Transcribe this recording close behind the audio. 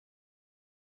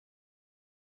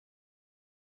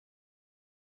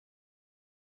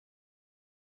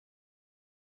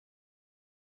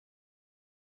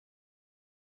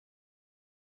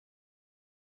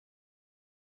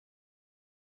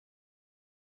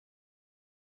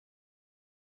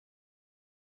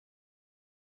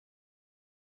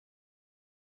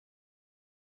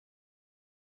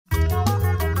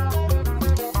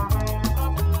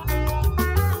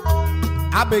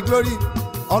abe glory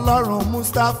ọlọ́run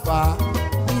Mustapha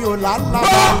ní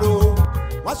ọ̀làlábàárò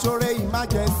wọ́n ṣoore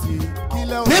emergency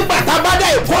kílẹ̀ òun. nígbà tá a bá dá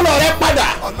ìkólọ rẹ padà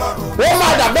ó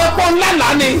máa dàbẹ́ pọ́ ńlá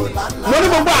lánìí mo ní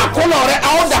gbogbo àkólọ rẹ a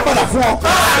ó dà padà fún ọ.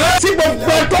 tí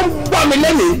gbogbo ẹ tó ń gbọ́ mi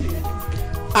lẹ́nìí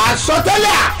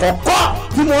àsọtẹ́lẹ̀ àkọ́kọ́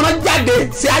tí mo rán jáde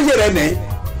sí ayé rẹ nìyí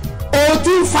o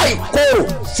ti ń fa ìkorò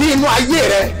sí inú ayé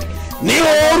rẹ ní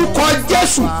orúkọ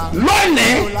Jésù lónìí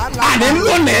àní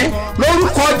lónìí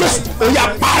lórúkọ Jésù ó yá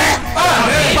parẹ́.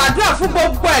 gbàdúrà fún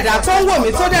gbogbo ẹ̀dá tó ń wò mí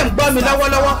tó dẹ̀ ń gbọ́ mi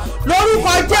lọ́wọ́lọ́wọ́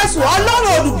lórúkọ Jésù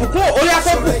Ọlọ́run olùbùkún ó yá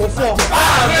kó bùkún fún ọ.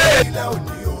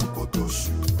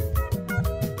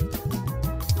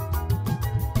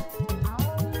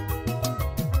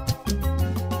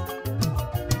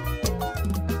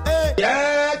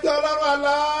 Jẹ́ kí Ọlọ́run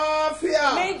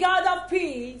àlàáfíà. May God of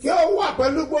peace kí ó wà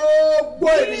pẹ̀lú gbogbo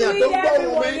ènìyàn tó be with gbọ́ ohùn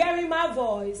everyone mi. hearing my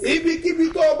voice. Ibikíbi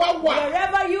tó o bá wà.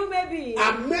 Wherever you may be,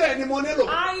 Àmì rẹ̀ ni mo nílò.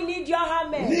 I need your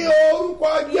amen. Ní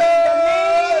orúkọ In the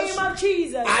name Jésù. of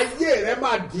Jesus, Ayé rẹ̀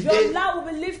máa your dìde. love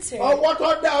will be lifted. Ọwọ́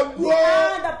tó dá ọ The dúró.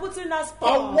 hand that puts in us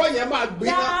Ọwọ́ yẹn máa that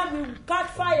gbiná. hand will catch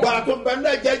fire. Gbàrà tó bẹ̀rẹ̀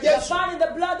náà jẹ́ The Jésù. fan in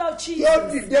the blood of Kí ó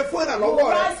Jesus dìde fún will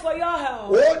ìrànlọ́wọ́ rẹ̀. rise for your help.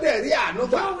 Ó dẹ̀ rí àánú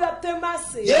gbà. You will obtain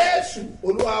mercy. Jésù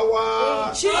Olúwa wa.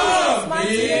 In Jesus'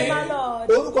 mighty name, my Lord.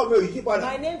 Orúkọ mi ò yí padà.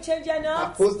 My name changing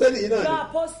not. Àpòstélì yìí náà Your ni.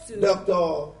 apostle.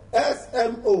 Dr.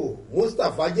 SMO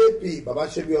Mustapha JP Baba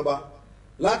Ṣebíọba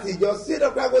láti ìjọ Seed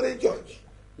of Christ Golden Church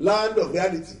Land of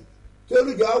Reality tí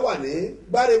olùjọ á wà ní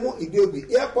Gbáremú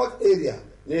Ìdíòbí Airport area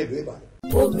ní ìlú Ìbàdàn.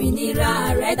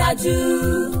 Òmìnira rẹ̀ dájú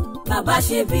Baba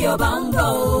Ṣebíọba ń bọ̀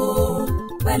o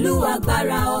pẹ̀lú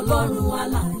agbára Ọlọ́run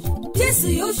alààyè Jésù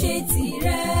yóò ṣe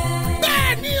tirẹ̀.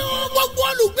 Bẹ́ẹ̀ni o, gbogbo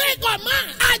olùgbé ikọ̀ mọ́.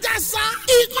 Àjàsà,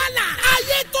 Ìkọlà,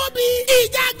 Ayétóbi,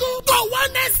 Ìjàgùn,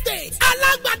 Gowon Estate,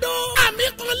 Alágbàdo,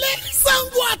 Àmìkọ́lé,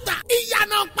 Sango Ọ̀tà,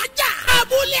 Ìyànà Pàjá,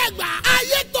 Abúlé Ẹ̀gbá,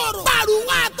 Ayétòrò,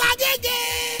 Bàrùwà àtàgégé.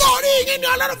 Torí yín ni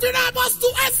Ọlọ́run fi rán Apọ́sítù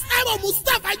SMO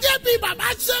Mustapha JP Baba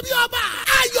Ṣebíọba.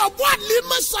 Ayọ̀bọ̀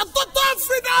àlímọ̀ṣọ́ Total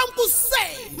Freedom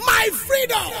Crusade. My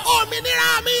freedom,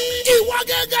 òmìnira mi. Ìwọ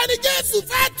gẹ́gẹ́ ni Jésù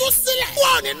fẹ́ tú sílẹ̀.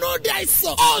 Wọ́n nínú òde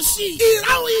àìsàn, òṣì,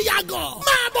 ìráhùn ìyàgọ̀.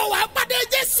 Máa bọ̀ wá pàdé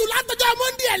Jésù látọjọ́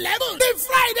Monday 11 ní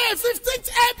Friday 15th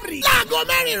April. Láago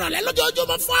 4 ìrọ̀lẹ́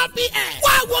lójoojúmọ́ 4 p.m.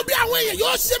 Wá wo bí àwọn èèyàn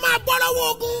yóò ṣe máa bọ́ lọ́wọ́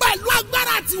ogun. Pẹ̀lú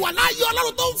agbára àti wà láàyè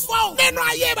Ọlọ́run tó ń fọ́. Nínú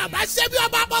ayé Baba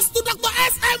Ṣebíọba Apọ́sítù Dr.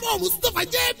 SMO Mustapha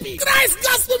JP. Christ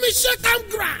Gospel Mission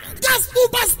Campground. Gospel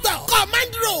Pastor.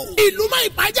 Command Road. Ìlú mọ́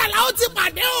Ìpàjà la ó ti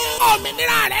pàdé o.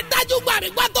 Òmìnira rẹ̀ dájú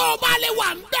gbàgbé tó o bá lè wà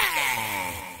ń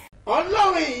bẹ̀.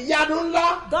 Ọlọ́run ìyanu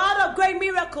ńlá. God of great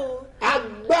miracle,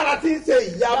 Agbára tí ń ṣe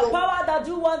the ìyanu. power that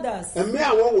do wonders, Ẹ̀mí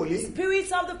àwọn wòlíì.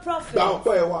 spirits of the Gba prophet,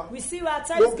 ọpẹ́ wa. receive our Mo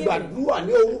thanksgiving. gbàdúrà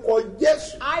ní orúkọ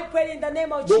Jésù. I pray in the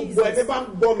name of Gbogbo ẹni Jesus. bá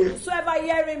ń gbọ́ mi. Whosoever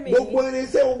hearing me, Gbogbo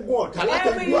irinṣẹ́ ogun ọ̀tá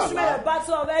every látọ̀jú instrument àlá. of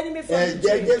battle of enemy from Ẹ̀jẹ̀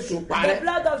the Jésù parẹ́. the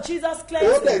blood of Jesus Ó dẹ̀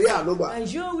rí cleanses, àánú gbà. and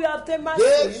you will obtain mercy.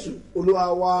 Jésù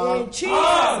Olúwa wa. In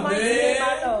Jesus' mighty name,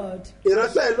 my Lord.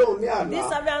 Ìránṣẹ́ lóhùn ní This àlá.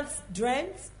 servant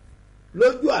dreamt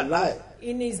Lójú àlá ẹ̀.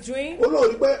 in his dream. Ó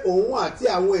lóun rí pé òun àti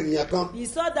àwọn ènìyàn kan He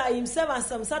saw that himself and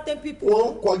some certain wọ́n people,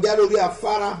 ń kọjá lórí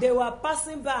afárá. they were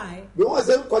passing by. Bí wọ́n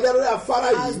ṣe ń kọjá lórí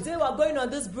afárá As yìí, they were going on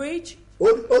this bridge,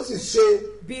 ó sì ṣe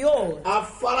behold,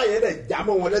 afárá yẹn dẹ̀ já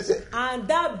mọ́ wọn lẹ́sẹ̀. and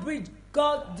that bridge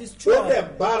got Ó destroyed,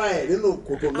 dẹ̀ bára ẹ̀ nínú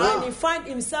kòtò and náà. he found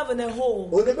himself in a hole,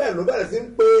 Oníbẹ̀rẹ̀ ló bẹ̀rẹ̀ sí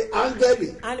ń pe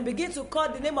áńgẹ́lì. and he began to call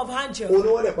the name of angel,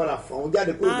 Oníwọ́n dẹ̀ padà fà wọ́n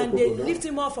jáde kúrò ní and they kòtò náà. lift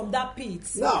him up from that pit.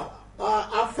 Now,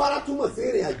 afárá túmọ̀ sí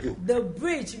ìrìn àjò. The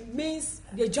bridge means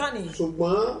the journey,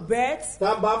 Ṣùgbọ́n but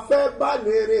tá a bá fẹ́ bá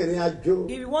ní ìrìn àjò,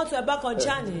 if you want to embark on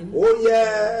journey, ó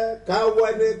yẹ ká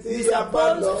wọ ẹni tí you're a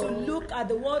bá lọ. supposed to look at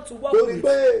the one to walk Torí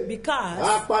pé with, because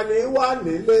apani wà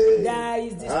nílé, there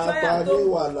is destroyer apani to-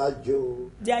 wà lájò.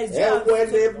 there is Ẹ̀wọ̀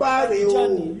ẹni bá rìn o,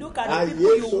 journey. Look at the ayé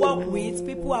people you ṣòro. walk with.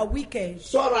 People are wicked.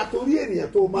 Ṣọ́ra torí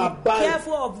ènìyàn tó máa bá rìn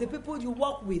Careful of the people you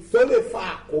walk with tó lè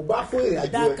fa àkóbá fún ìrìn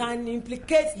àjò that ẹ̀. can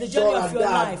implicate the journey of your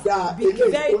Ṣọ́ra life. dáadáa, Be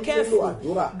eléyìí very tó nílò careful.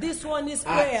 àdúrà This one is àti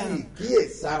prayer,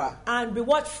 ìkíyèsára. and be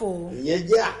watchful. Ìyẹn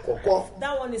jẹ́ àkọ́kọ́.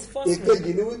 That one is first.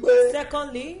 Èkejì ni wípé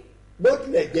Secondly, bó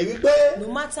tilẹ̀ jẹ́ wípé no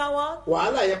matter what,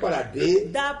 wàhálà yẹn padà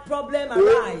dé, that problem ó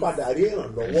arise, padà rí you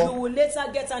ìrànlọ́wọ́ will later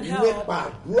get an nípa help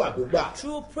àdúrà gbígbà.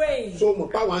 through praying. So mo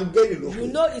pa àwọn áńgẹ́lì You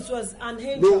lókun. know it was an Ló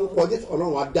ń angel. kọjú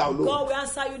Ọlọ́run á dá olóhùn. God will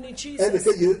answer you in Ẹnì Jesus.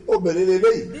 kejì obìnrin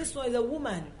lélẹ́yìí. This one is a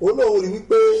woman. Olóhùn rí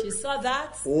wípé She saw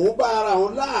that. òun bá ara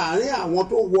òun láàárín àwọn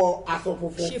tó wọ aṣọ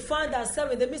funfun. She found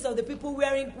herself in the midst of the people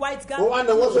wearing white Wọ́n wá náwó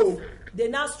garments. sóhun. They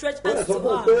now stretched Wọ́n hands lè to sọ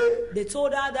fún un her. pé They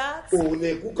told her that òun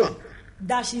lè kú kàn.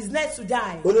 that she's next to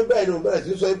die. Oníbẹ̀rẹ̀ ni òun bẹ̀rẹ̀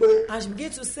sí sọ pé And she began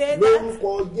to say that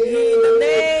lórúkọ in the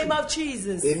name of Jésù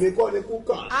Jesus, èmi kọ́ ni kú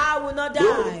kàn. I will not die.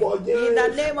 Lórúkọ Jésù. In the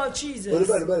name of Jesus.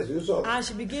 Oníbẹ̀rẹ̀ bẹ̀rẹ̀ sí sọ. And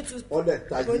she began to Wọ́n dẹ̀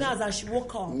tají. pronounce as she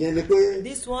woke up. Ìyẹn ni pé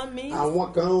This one means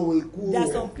àwọn kan ń wo ikú there are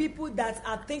rẹ̀. some people that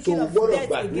are Tó thinking of gbọ́dọ̀ death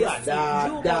gbàdúrà against you.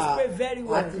 You dáadáa. must pray very A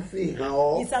well. ti fi hàn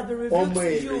ọ́ It has been revealed ọmọ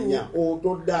to you. ènìyàn ohun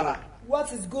tó dára. What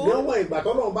is good? Níwọ̀n ìgbà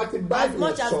tó náà bá ti bá As ìyẹn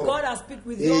much as God sọ̀rọ̀, has speak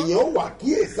with you, èèyàn wà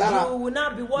kíyèsára. you will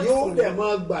not be Yóò watchful. dẹ̀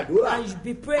máa gbàdúrà. And you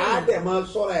be praying. Á dẹ̀ máa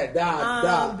sọ̀rọ̀ ẹ̀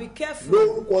dáadáa. And be careful.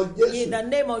 Lórúkọ Jésù. In the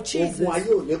name of Jesus. Ogun ayé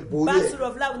ò ní borí ẹ̀. Battle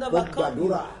of life will not Mo overcome you.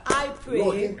 gbàdúrà. I Lọ́ọ̀ pray.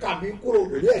 ní kàbí kúrò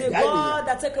lórí The ẹ̀dá God ènìyàn.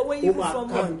 that take away Ó evil máa from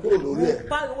kàbí one kúrò lórí will ẹ̀.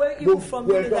 pack away evil from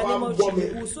you in the Gbogbo name ẹ̀dá of bá ń gbọ́ mi.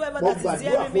 Jesus. Whosoever Mo that is gbàdúrà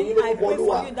hearing fún me, yín I lórúkọ pray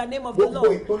Olúwa. for you in the name of the Gbogbo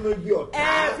Lord. ìpinnu ọ̀tá.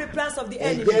 Every plans of the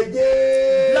enemy, Ẹ̀jẹ̀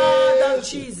Jésù. blood of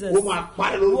Jesus, Ó máa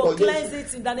parí lórúkọ will Jésù. cleanse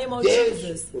it in the name of Jésù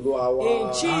Jesus. Olúwa wa. In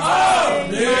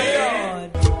Jesus' name, my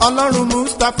Lord. ọlọ́run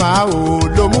mustapha o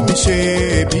ló mú mi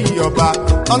ṣe bí ọba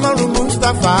ọlọ́run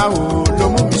mustapha o ló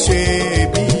mú mi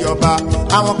ṣe bí ọba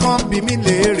àwọn kan bí mi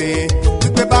léèrè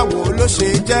wípé báwo ló ṣe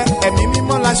jẹ́ ẹ̀mí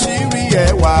mímọ́ la ṣì rí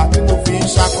ẹwà tí mo fi ń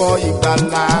ṣakọ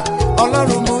ìgbàlà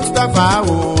ọlọ́run mustapha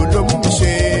o ló mú mi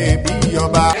ṣe bí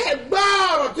ọba. Ẹ gbọ́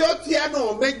ọ̀rọ̀ tí ó ti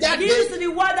ẹnu mi jáde. Listen to the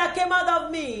word that came out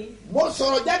of me. Mo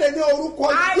sọ̀rọ̀ jáde ní orúkọ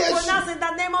I Jésù. pronounce in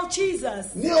the name of Jesus.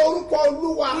 Ní orúkọ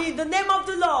Olúwa. In the name of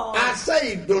the Lord. Àṣẹ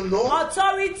ìdùnnú.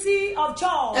 Authority of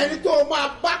joy. Ẹni tó máa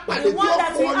bá pàdé The tí one ó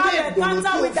that fún will ọ ní have ìdùnnú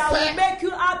encounter tó with that will fẹ́. make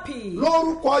you happy.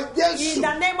 Lórúkọ Jésù. In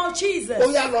the name of Jesus. Ó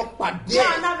yá lọ pàdé Go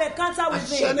ẹ̀. and have encounter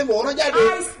with Àṣẹ ni me. mò ń rán jáde.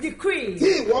 I decree. Tí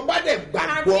ìwọ bá dẹ̀ And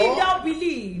gbàgbọ́. if thou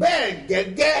believe, Bẹ́ẹ̀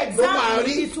gẹ́gẹ́ ló máa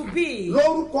exactly rí. it will be.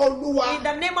 Lórúkọ Olúwa. In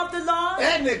the name of the Lord,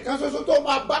 Ẹnìkan ṣoṣo tó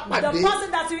máa bá the pàdé.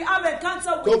 person that will have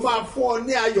encounter Tó with, máa fún ọ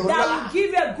ní ayọ̀ that ńlá. will give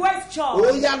you a great Ó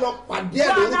joy. yá lọ pàdé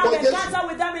ẹ̀ Go and lórúkọ have Jésù. encounter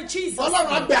with them in Jesus. Ọlọ́run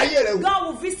á bẹ ayé rẹ̀ wò. God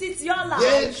will visit your life.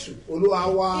 Jésù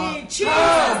Olúwa wa. In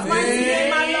Jesus' mighty name,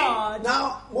 my Lord.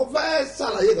 Now mo fẹ́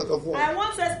ṣàlàyé kankan fún ọ. I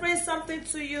want to explain something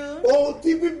to you. Ohun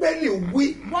tí Bíbélì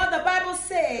wí, What the Bible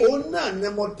says, òun náà ni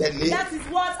mo tẹ̀lé. that is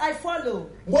what I follow.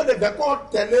 Mo dẹ̀ fẹ́ kọ́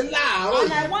tẹ̀lé láàárọ̀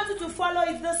And I yìí. want you to follow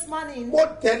it this morning. Mo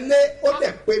tẹ̀lé ó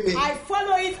dẹ̀ pé mi. I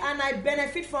follow it and I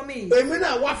benefit from it. Èmi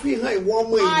náà wá fi hàn ìwọ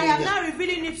ọmọ I am ènìyàn. now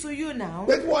revealing it to you now.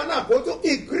 Pé kí wọn náà kó tún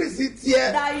ìkírísí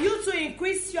tiẹ̀. That you to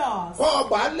increase yours Kọ́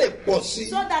ọba lè pọ̀ sí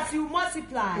so that you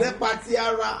multiply nípa ti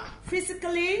ara,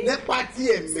 physically, nípa ti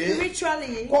ẹ̀mí.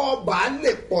 spiritually, Kọ́ ọba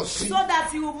lè pọ̀ sí. so that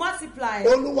you will multiply.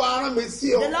 Olúwa rán mi sí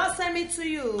The ọ. Lord sent me to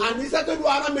you. Àní iṣẹ́ tó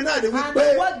Olúwa rán mi náà ni And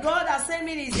wípé what God has sent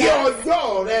me is kí that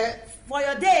ọjọ́ rẹ for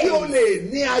your kí day, o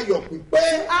lè ní ayọ̀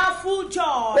pípé. have full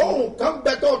joy. Ohun kan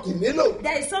bẹ tó ti nílò.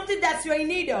 There is something that you're in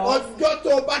need of. Ọjọ́ tó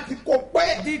o bá ti kó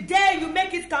pé. The day you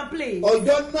make it complete,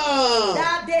 Ọjọ́ náà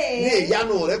that ní day,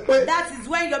 ìyanu rẹ pé. that is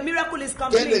when your miracle is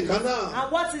complete. Kéde kan náà.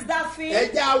 And what is that thing?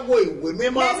 Ẹ já wo ìwé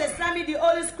mímọ́. Let's examine the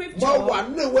Holy Scripture. Mo wà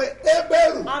nínú ìwé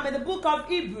Hébérù I'm in the book of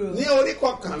Hebrews, ní orí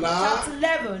kọkànlá chapter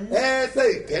 11,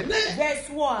 ẹsẹ̀ ìkẹ́lẹ́ verse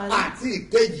 1 àti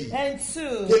ìkejì. and Kí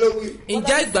 2. ló wí?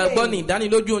 Ǹjẹ́ ìgbàgbọ́ ni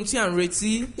ìdánilójú ohun tí à ń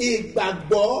retí?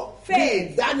 Ìgbàgbọ́ ní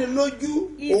Faith ìdánilójú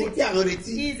ohun tí à ń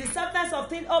retí. Is the substance of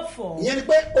things hoped for. Ìyẹn ni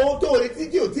pé ohun tó retí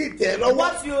tí ò tí ì tẹ̀ ẹ́ lọ́wọ́.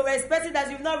 What you were expecting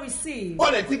that you've not received,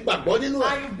 Ọ̀rẹ́ ti gbàgbọ́ nínú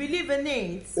ẹ̀. and you believe in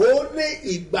it. Ó ní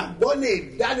ìgbàgbọ́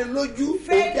ní ìdánilójú ohun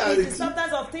Faith tí à ń is the retí.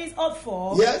 substance of things hoped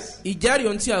for. Yes. Ìjẹ́rìí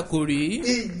ohun tí a kò rí.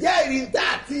 Ìjẹ́rìí tá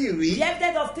a ti rí. The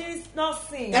evidence of things not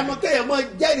seen. Ẹ mọ kéèyàn máa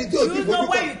jẹ́rìí tí ò Do ti you know fojú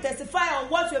when kàn. you testify on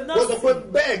what you have Ó not sọ pé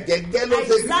seen? bẹ́ẹ̀ gẹ́gẹ́ ló ṣe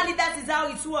rí. Exactly that is how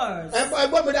it works. Ẹ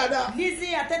gbọ́ mi dáadáa.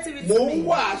 Listen attentively Mò to ń me.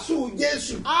 wàásù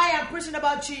Jésù. I am preaching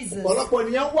about Jesus. Ọ̀pọ̀lọpọ̀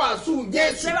ènìyàn wàásù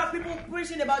There's Jésù. several people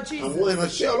preaching about Jesus. Àwọn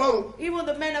ìránṣẹ́ Ọlọ́run Even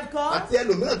the men of God àti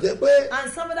ẹlòmíràn jẹ́ pé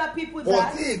and some other people kò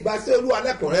that tí ì gbaṣẹ́ Olúwa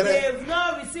lẹ́kùnrẹ́rẹ́. they have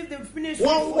not received the ministry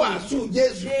Wọ́n fully. wàásù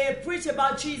Jésù. They preach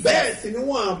about Jesus. Bẹ́ẹ̀ sì ni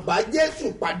wọ́n bá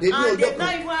Jésù pàdé ní And ọjọ́ they've not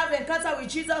kan. even have encounter with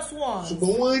Jesus once.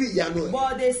 Ṣùgbọ́n wọ́n rí ìyanu ẹ̀.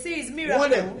 But they see his Wọ́n lè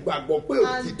miracle. gbàgbọ́ pé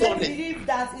And òtítọ́ they ni. believe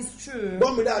that is true.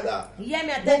 Gbọ́ mi dáadáa. Hear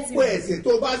me Gbogbo attentively. ẹ̀sìn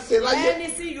tó bá ṣe láyé. Any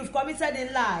sin you've committed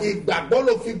in life, Ìgbàgbọ́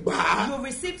ló fi gbà á. you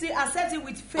received it, accept it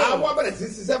with Àwọn faith. bẹ̀rẹ̀ sí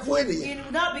ṣiṣẹ́ fún ènìyàn. It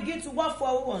will now begin to work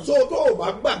for one. So tó o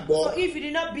bá gbàgbọ́, So if you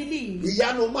did not believe,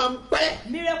 ìyanu máa ń pẹ́.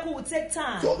 miracle will take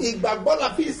time. So ìgbàgbọ́ la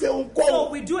fi ṣe So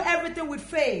ohunkóhun. we do everything with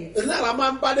faith. Ìnára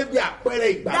máa ń bá débi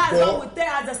àpẹẹrẹ That's what ìgbàgbọ́. we take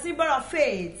as a symbol of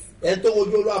faith. ẹ tó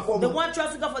wojú olú afọ́mọ. The one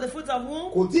trusting God for the fruit of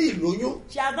womb. Kò tí ì lóyún.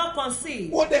 She has not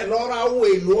conceived. Ó dẹ̀ lọ ra ohun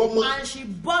èlò ọmọ. And she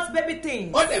bought baby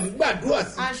things. Ó dẹ̀ ń gbàdúrà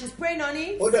sí. And she's praying on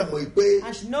it. Ó dẹ̀ mọ̀ pé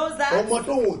And she knows that ọmọ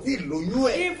tó wò tí ì lóyún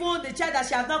ẹ̀. even the child that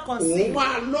she has not Òun conceived,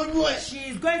 máa lóyún ẹ̀. she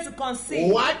is going to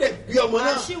conceive. Òun á dẹ̀ bí ọmọ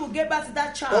náà. And she will give birth to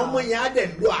that child. Ọmọ yẹn á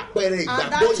dẹ̀ lo àpẹẹrẹ And ìgbàgbọ́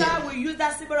that yẹn. child will use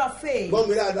that symbol of faith. Gbọ́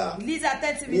mi dáadáa. Listen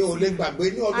attentively. Mi ò lè gbàgbé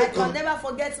ní I ọdún can kan. never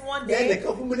forget one day.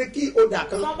 Ẹnìkan fún mi ní kí ọ̀dà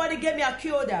kan. Somebody gave me a key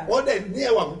holder. Wọ́n dẹ̀ ní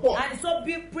ẹwà púpọ̀. And it's so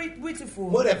beautiful.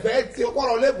 Mo dẹ̀ fẹ́ ti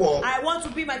ọkọ̀rọ̀ lébọ̀. I want to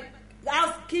be my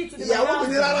house key to the Ìyàwó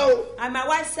mi ní rárá house. o. And my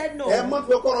wife said no. Ẹ má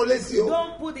fi ọkọ̀rọ̀ lé sí o.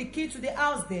 Don't put the key to the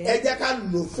house there. Ẹ jẹ́ ká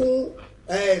lò fún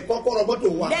kọ́kọ́rọ́ mọ́tò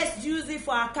wa. Let's use it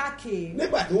for our car key.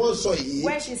 Nígbà tí wọ́n sọ yìí.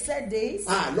 When she said this,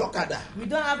 Lọ́kadà. we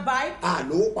don't have bike.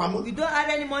 Lówó pamọ́. We don't have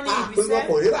any money in Pinnu reserve.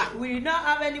 ọkọ̀ rírà. We did not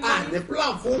have any Ní money.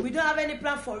 plan fún. We don't have any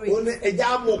plan for Ó it. ní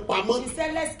ẹja mú pamọ́. She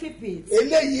said, let's keep it.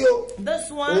 Eléyìí o. This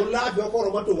Òun one, láàbí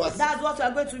ọkọ̀rọ̀ mọ́tò wa sí. that's what we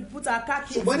are going to put our car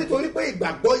key Ṣùgbọ́n to. nítorí pé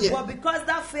ìgbàgbọ́ yẹn. But because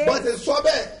that faith, Bọ́n ti sọ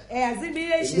bẹ́ẹ̀. as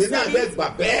immediately she Èmi náà said bẹ́ẹ̀ it,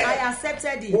 gbà bẹ́ẹ̀. I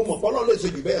accepted Mo it. mọ̀ fọ́lọ́ lè ṣe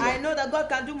jù bẹ́ẹ̀ lọ. I know that God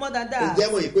can do more than Ó that. jẹ́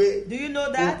mọ̀ yìí pé. Do you know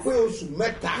Kò that? pé oṣù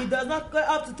mẹ́ta. It does not go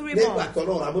up to 3 Nígbà months. tó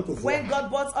lọ́run àmọ́tò fún wa. When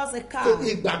God bought us a car, So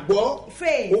ìgbàgbọ́.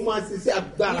 faith, Ó máa ń ṣiṣẹ́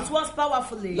agbára. it works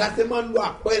powerfully. Láti máa ń lo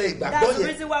àpẹẹrẹ ìgbàgbọ́ That's the yẹn.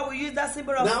 reason why we use that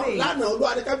symbol of faith. Lánàá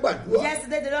olúwa ní ká gbàdúrà.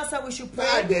 Yesterday, the Lord said we should pray.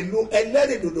 Káàdẹ̀ lo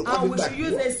ẹlẹ́rìndòdò kan fi And we should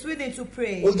use gbàdúrà. a Sweden to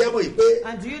pray. Ó jẹ́ mọ̀ yìí pé.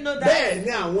 And do you know that? Bẹ́ẹ̀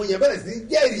ni àwọn yẹn bẹ̀rẹ̀ sí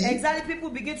jẹ́rìí. Exactly, people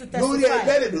begin to Lórí testify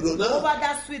ẹlẹ́rìndòdò náà. over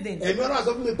that Sweden. Ẹ̀mí ọlọ́run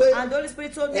sọ fún mi pé. And the Holy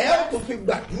Spirit told me Ẹ ó that tún fi we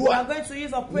gbàdúrà. are going to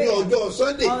use a Ní prayer ọjọ́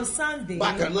Sunday. on Sunday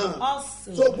Bákan náà.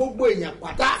 also. So gbogbo èèyàn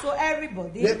pátá. So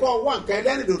everybody, Lẹ́kọ̀ọ́ wá nǹkan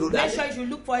ẹlẹ́rìndòdò make sure dání. you should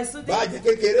look for a Sweden, Báàjì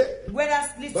kékeré. whether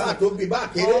Báà little tó bí báà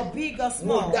kéré. or big or Mo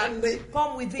small. dání.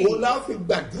 Come with Òun it. la ó fi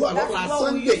gbàdúrà That's lọ́la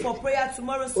what we use Sunday. for prayer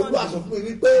tomorrow Olúwa sọ Sunday. fún mi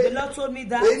wípé. The Lord told me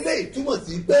that Eléyìí túmọ̀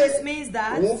sí pé. this means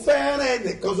that Òun fẹ́ràn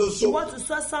ẹnìkan ṣoṣo. you want to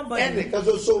serve somebody, Ẹnìkan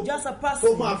ṣoṣo. just a Tó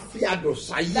person máa fi àdùn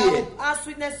sáyé that ẹ̀. will add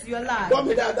sweetness to your life. Gbọ́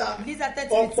mi dáadáa. Listen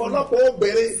attentively to me. Ọ̀pọ̀lọpọ̀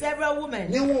obìnrin Several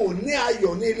women, ni wọn ò ní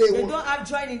ayọ̀ ní ilé they wọn. don't have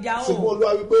joy in their Ṣùgbọ́n home.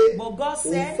 Olúwa wípé. But God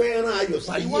Òun said fẹ́ràn ayọ̀ you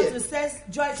sáyé want ẹ̀. to send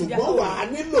joy to their Ṣùgbọ́n wà á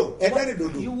home. nílò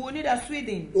ẹlẹ́rìndòdò. You will need a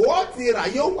Sweden. Wọ́n ti rà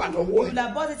yóò wà lọ́wọ́ You ẹ̀. will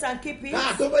have bought it and keep it.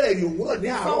 Káà tó bẹ̀rẹ̀ ìrìn òwúrọ̀ ní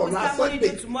àárọ̀ Before we ọ̀la start money Sunday.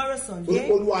 to tomorrow Torí Sunday.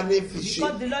 Olúwa ní fi ṣe.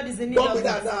 Because the Lord is in need Gbọ́ of mi it.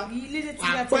 dáadáa. He leads it to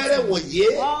your Àpẹẹrẹ attention.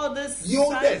 wọ̀nyí All this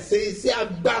yóò dẹ̀ signs, ṣe iṣẹ́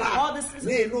agbára all this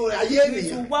ní inú ayé you ènìyàn.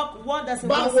 to work wonders in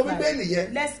Báwo one's Bíbélì life.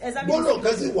 yẹn? Let's examine Gbólóhùn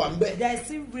kan this. sì wà ń bẹ̀. There is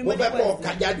still Mo remaining fẹ́ kọ́ ọ̀ka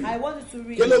questions. jáde. I want you to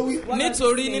read. Kí ló wí? What does it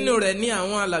nítorí say? nínú rẹ̀ ní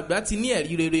àwọn alàgbà ti ní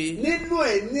ẹ̀rí rere. Nínú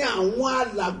ẹ̀ ní àwọn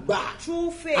alàgbà.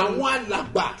 True faith. Àwọn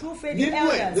alàgbà. True faith Nínú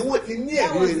ẹ̀ elders. ni wọ́n ti ní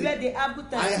That was ẹ̀rí where rere. they have good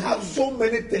I have testimony. so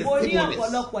many Mo ní testimonies.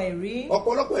 ọ̀pọ̀lọpọ̀ ẹ̀rí.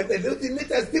 Ọ̀pọ̀lọpọ̀ ẹ̀tẹ̀ ló ti ní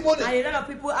testimony. And a lot of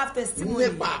people have testimony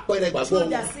Nípa àpẹẹrẹ ìgbàgbọ́ through wọn.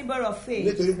 their symbol of faith.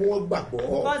 Nítorí pé wọ́n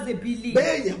gbàgbọ́. Because they believe.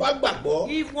 Bẹ́ẹ̀ yẹn bá gbàgbọ́.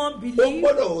 If one Ó believes,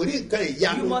 gbọ́dọ̀ rí nǹkan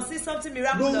ìyanu. you must see something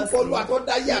Lórúkọ Olúwa tó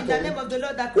dá miraculous. In the yàtọ̀. name of the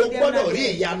Lord that Ó created gbọ́dọ̀ rí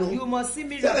heaven. ìyanu. You must see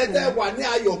Sẹ́lẹ̀tẹ̀ miracle. wà ní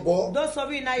Ayọ̀bọ. Those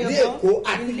of you in Ní Èkó Ayọ̀bọ,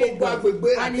 àti in gbogbo Lagos, agbègbè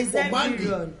and àti in Kọ̀mándì.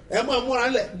 Zebulon, Ẹ máa múra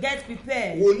lẹ̀. get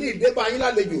prepared. Wòlíì dé bá yín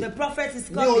lálejò. The prophet is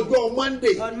Ní coming ọjọ́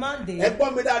Monday. on Monday. Ẹ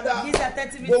gbọ́ mi dáadáa. Listen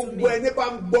attentively to Gbogbo me. ẹni bá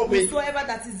ń gbọ́ mi. Whosoever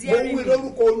that is Mo hearing wí me,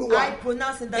 lórúkọ Olúwa. I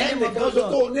pronounce in the name of Ẹnìkan the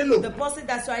ṣoṣo tó Lord. nílò. The person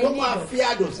that you are Tó in need máa of, fi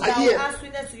àdùn that sáyé will ẹ̀. add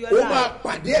sweetness to your Ó máa life.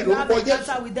 pàdé ẹ̀ You have lórúkọ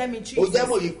encounter Jésù. with them in Ó jẹ́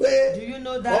mọ̀ Jesus. yìí pé Do you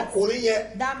know that? ọkùnrin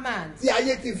yẹn That man tí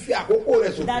ayé ti fi àkókò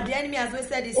rẹ̀ sòfò. that the enemy has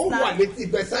wasted his Ó wà life,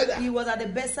 létí Bẹ́sáídà. he was at the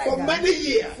bedside For many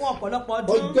years. fún ọ̀pọ̀lọpọ̀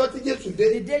ọdún. Ọjọ́ tí Jésù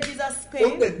dé. The day Jesus Ó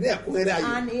came dẹ̀ ní ẹ̀kúnrẹ́rẹ́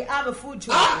ayé. and he have a full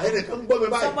joy. Ẹnìkan ń gbọ́ mi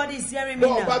báyìí. Somebody is hearing me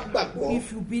Bọ́ ọ bá now. gbàgbọ́.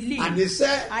 If you believe,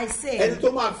 Àníṣẹ́ I say, ẹni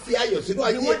tó máa fi ayọ̀ sínú the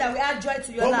ayé. one that will add joy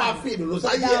to your Wọ́n máa life, fi ìdùnnú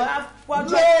that sáyé. will have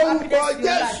joy and happiness to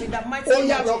your life Jésù. in the mighty Ó name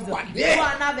yá of lọ Jesus. pàdé. Go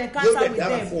and have Yóò encounter dẹ̀ with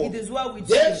dára them. fún ọ. It is well with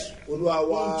you. Jésù Olúwa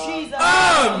wa. In Jesus'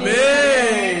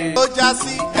 Amen. ó já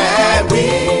sí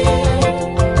ẹ̀rí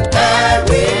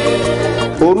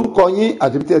ẹ̀rí. orúkọ yín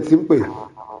àti bí tí ẹ ti ń pè.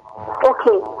 ok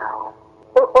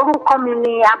orúkọ mi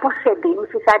ni abọ́sẹ̀dé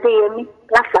mrs adéyẹmí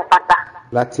láti àpáta.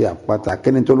 láti àpáta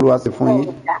kí ni tó ló wá sí fún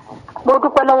yín. mo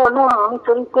dúpẹ́ lọ́wọ́ ọlọ́run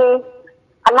nítorí pé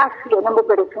aláṣẹ ni mo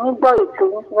bẹ̀rẹ̀ sí ní gbọ́ ètò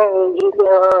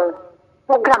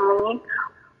program yín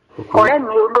ọ̀rẹ́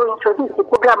mi olóyin introduce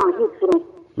program yìí sí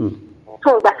mi. so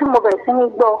ìgbà tí mo bẹ̀rẹ̀ sí ní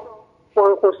gbọ́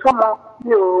kò sọ́mọ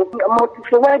mo ti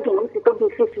ṣe wedding ní ti tó bí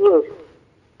 6 years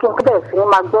kí n tó bẹ̀rẹ̀ sí ní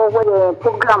máa gbọ́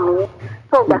program yín.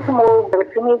 so ìgbà tí mo bẹ̀rẹ̀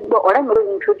sí ní gbọ́ ọ̀rẹ́ mi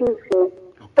olóyin introduce mi.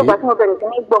 so ìgbà tí mo bẹ̀rẹ̀ sí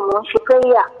ní gbọ́ mo ń ṣe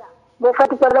prayer. mo fẹ́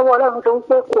dúpẹ́ lọ́wọ́ ọlọ́run tó ń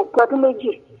pé kò pé ọdún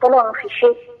méjì tọ́lọ́run fi ṣe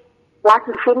wàá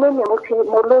ti ṣe lónìí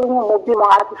mo lóyún mo bímọ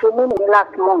a ti ṣe lónìí ní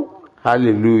last month.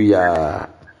 hallelujah.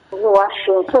 olúwa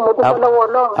ṣe tó mo dúpẹ́ lọ́wọ́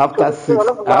ọlọ́run.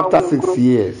 after 6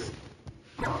 years.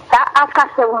 after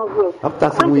 7 years. After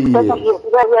 7 years.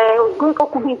 Ogún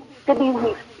kókó bíi 3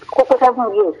 weeks kókó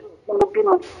 7 years ni mo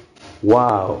bímọ.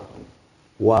 wow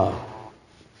wow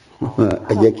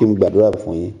ẹ jẹ́ kí n gbàdúrà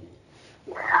fún yín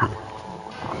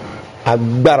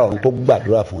agbára ọ̀run kó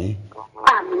gbàdúrà fún yín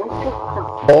Àmín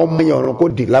Jésù. ọmọ yẹn ọ̀run kó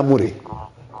dì lámùrè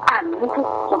Àmín Jésù.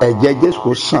 ẹ̀jẹ̀ Jésù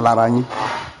kó sàn lára yín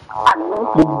Àmín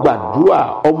mo gbàdúrà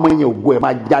ọmọ yẹn ògo ẹ̀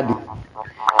máa jáde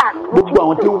Àmín gbogbo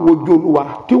àwọn tí ń wojú Olúwa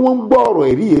tí wọ́n ń gbọ́ ọ̀rọ̀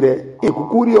ẹ̀rí rẹ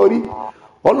èkúkú rí orí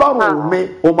Ọlọ́run mi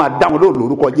ó máa dá wọn lóhùn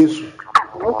lórúkọ Jésù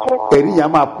Àmín Jésù. ẹ̀rí yẹn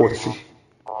á máa pọ̀ sí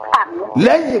Àmín.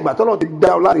 lẹ́yìn ìgbà tọ́lọ́ ti dá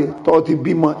ọ láre tọ́ ti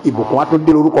bímọ ìbùkún wa tó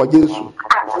dé lórúkọ Jésù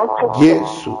Àmín Jésù.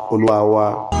 Jésù Olúwa wa.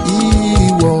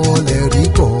 ìwọ lè rí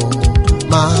bọ̀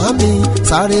màámi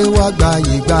sáré wá gba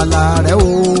ìgbàlà rẹ o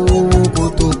kó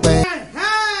tó pẹ́.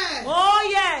 Oh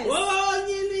yes.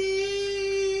 Oyin ni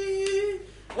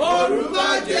orúkọ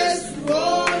Jésù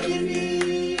oyin ni.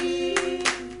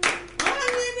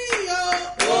 Oyin ni yo.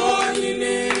 Oyin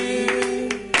ni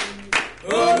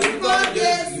orúkọ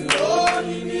Jésù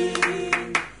oyin ni.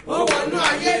 Ó wọnú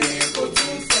ayé mi kò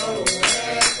tún sọ̀rọ̀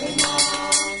ẹkún mọ́.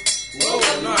 Ó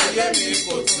wọnú ayé mi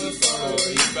kò tún sọ̀rọ̀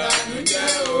ìbànújẹ́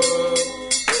o.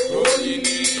 Oyin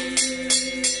ni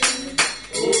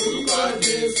orúkọ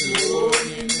Jésù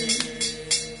oyin ni.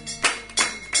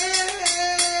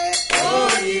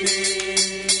 Oyin ni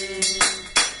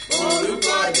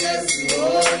orúkọ Jésù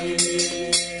oyin ni.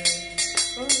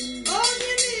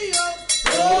 Oyin ni o.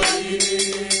 Oyin ni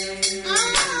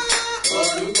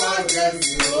orúkọ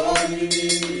Jésù oyin ni.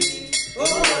 Ó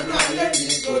wọnú ayé mi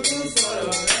kò tún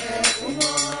sọ̀rọ̀ ẹkún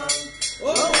mọ́.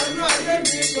 Ó wọnú ayé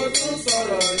mi kò tún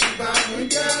sọ̀rọ̀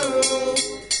ìbànújẹ́ o.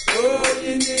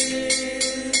 Oyin ni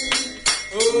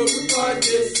orúkọ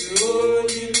Jésù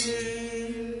oyin ni.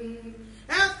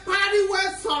 Ẹ pariwo ẹ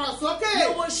sọ̀rọ̀ sókè. You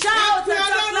will shout and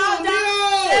talk louder.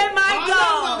 Say, my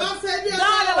God.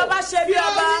 God of Baba Shebi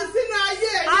Oba.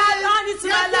 Add on it to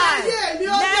my life.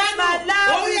 Let my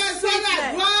life be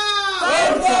sweetness.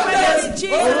 Praise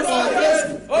Jesus.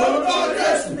 Orúkọ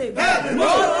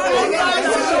Jésù.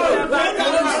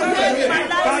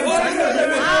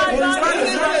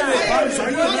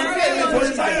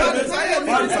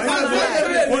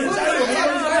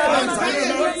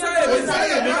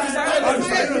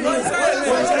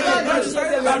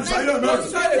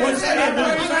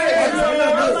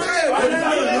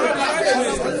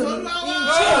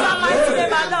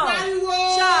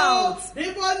 Shout.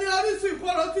 Níbo ni orísun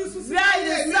ìkorò ti sùn sí Where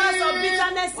ayé is mi? the source of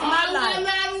bitterness in my life?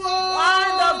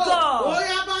 Word of God. Ó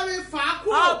yá bá mi fà á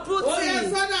kúrò. Uproot Ó yá it.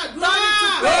 sọ́dà Turn dúró. it to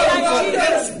prayer in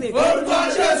Jesus' name. Orúkọ In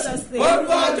Jesus' name.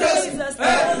 Orúkọ In Jésù. Jesus'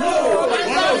 name. Every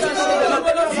source of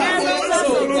bitterness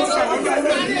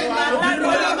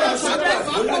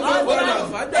in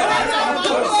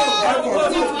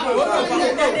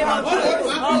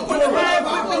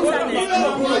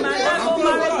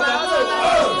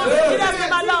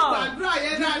my life, in my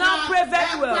children's not pray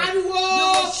very well. You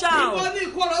will shout. Where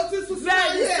is the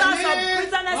source of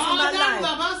bitterness in my life?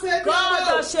 God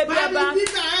of Shebiaba.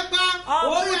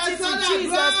 Put it in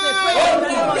Jesus' name. Pray in the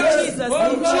name of Jesus.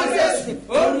 In Jesus' name.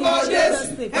 In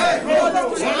Jesus' name.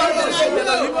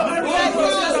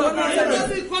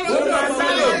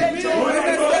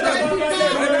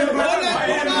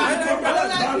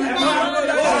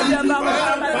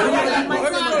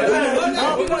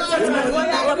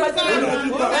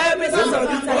 Every source of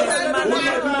bitterness in my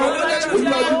life, in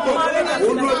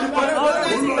my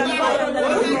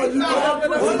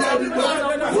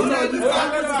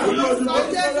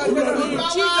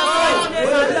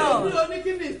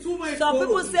some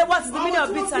people say, what is the meaning of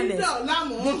bitterness?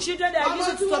 The children that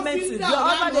used to torment you, the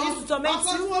husband they used to torment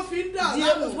you, the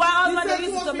husband they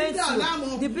used to torment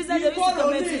you, the business they used to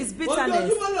torment you is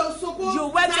bitterness. You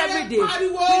went every day,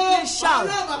 quickly shout,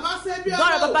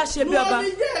 God of Baba Shebi Oba,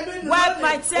 wipe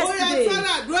my tears today.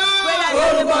 Prayer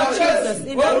in the name of Jesus,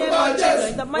 in the name of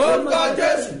Jesus, in the mighty name of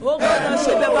Jesus. Oh God of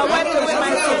Shebi Oba, wipe away my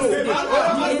tears today.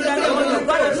 In the name of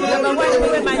God of Shebi Oba, wipe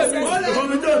away my tears today.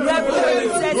 Wipe away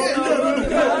my tears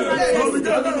today.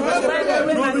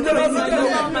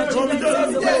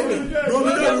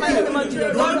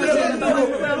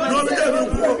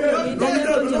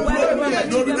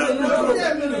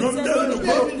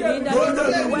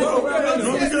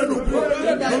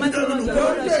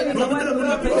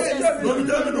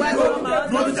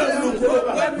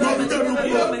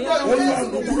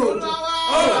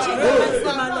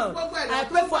 I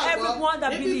pray for everyone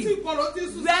that believes.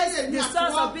 Where's the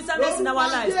source of bitterness in our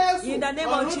lives? In the name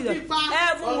of Jesus.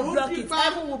 Heaven will block it.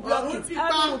 Heaven will block it.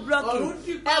 Heaven will block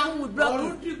it. Heaven will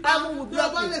block it. Heaven will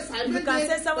block it. If you can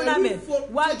say someone amen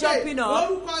while jumping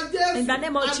up, in the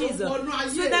name of Jesus.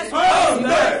 Sweetness will come to your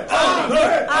life.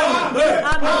 Amen.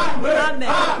 Amen.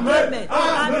 Amen.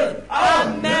 Amen.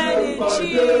 Amen. In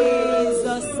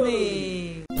Jesus' name.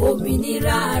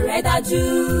 rẹ̀ dájú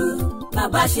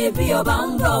bàbá ṣe bí ọba ń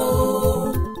bọ̀ o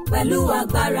pẹ̀lú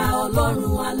agbára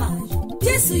ọlọ́run alààyè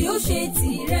jésù yóò ṣe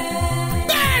tirẹ̀.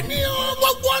 bẹ́ẹ̀ni o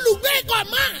gbogbo olùgbé ikọ̀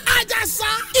mọ́ àjàsà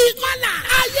ìkọlà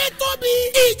ayétóbi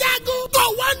ìjagun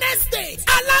gowon estate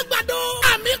alágbàdo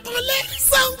àmìkànlé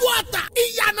sango ọ̀tà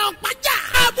ìyànà pàjá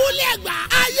abúlé ẹ̀gbá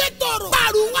ayétòrò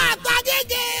pàrọwà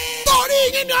àtàgẹ́gẹ́. torí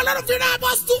yín ni ọlọ́run fi rán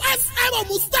apọ́sítù sm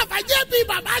mustapha jp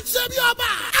bàbá ṣe bí ọba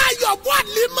ayọ̀bọ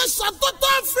àlímọ̀ṣọ́ tótó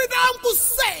freedom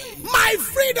crusade my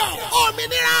freedom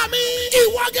òmìnira mi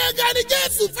ìwọ gẹ́gẹ́ ni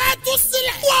jésù fẹ́ tú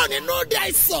sílẹ̀ wọ́n nínú òde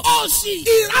àìsàn òṣì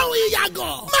ìráhùn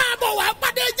ìyàgọ̀ máa bọ̀ wá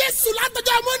pàdé jésù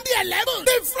látọjọ́ monday 11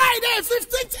 the friday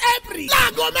 15th april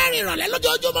láago 4 ìrọ̀lẹ́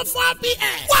lójoojúmọ́ 4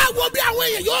 p.m. wá wo bí àwọn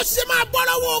èèyàn yóò ṣe máa bọ́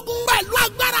lọ́wọ́ ogun pẹ̀lú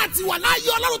agbára àti wà láàyè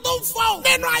ọlọ́run tó ń fọ́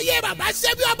nínú ayé bàbá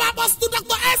ṣẹ́bí ọba apọ́sítù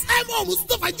dr smo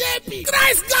mustapha jp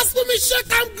christ gospel mission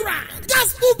campground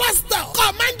gospel pastor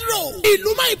command road ìlú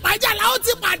mọ́ ìpájà la ó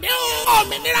ti pàdé o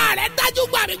òmìnira rẹ̀ dájú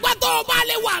gbàgbé tó o bá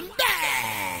lè wà ń bẹ̀.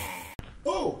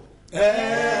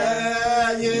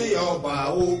 ẹ̀yin ọba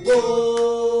ògo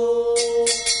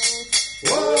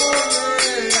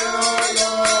orin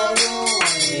ọlọ́run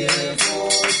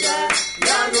ìfúnṣẹ́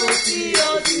lánàá tí ó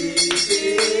ti fi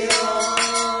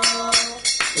hàn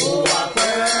ó wà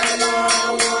pẹ́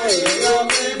lọ́wọ́ èrò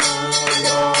mímọ́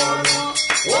lọ́rùn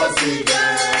ó sì jẹ́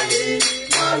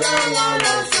ìmọ̀lẹ́wọ̀n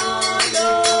lọ́sàn-án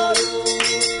lóru.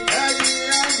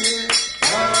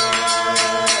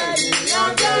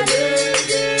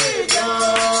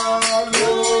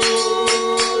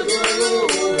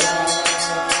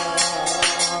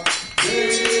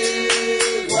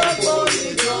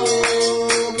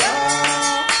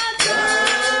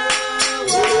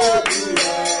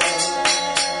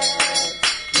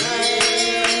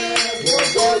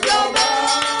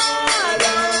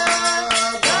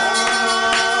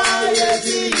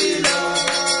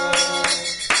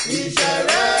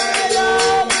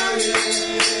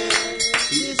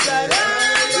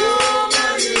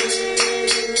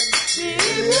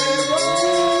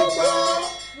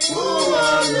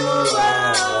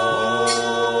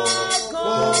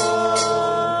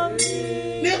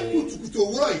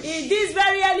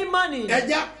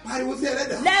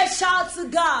 Let's shout to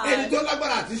God. The God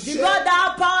that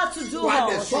has power to do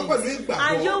all things.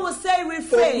 And you will say with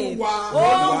faith,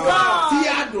 oh God,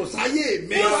 put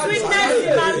sweetness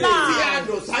in my life.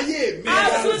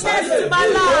 Add sweetness to my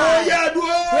life.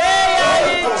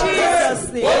 Prayer in Jesus'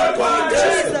 name.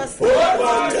 Jesus'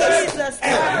 name. Jesus'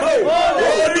 name.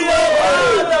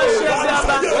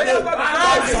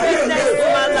 Add sweetness to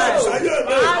my life. Add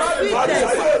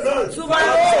sweetness to my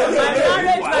home, my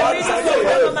marriage, my ministry,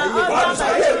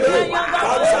 my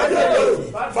husband, my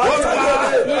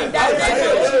children,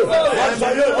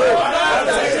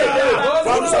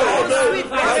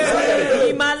 younger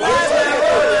in my life, my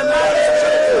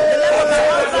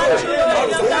marriage,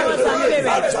 in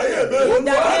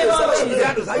the name of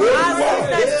Jesus.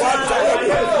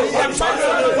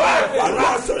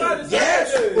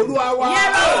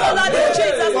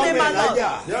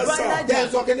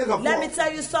 Yes, let me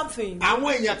tell you something. There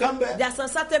are some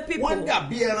certain people. They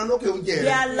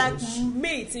are like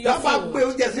meat in your food.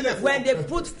 When they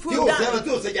put food down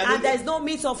and there is no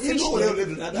meat or fish, you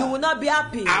will not be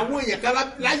happy. There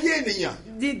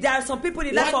are some people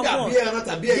in life of God.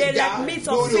 They like meat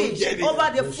or fish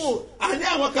over the food.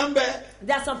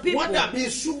 There are some people. They are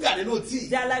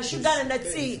like sugar in the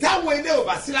tea.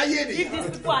 If these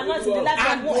people are not in the life of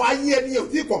God, the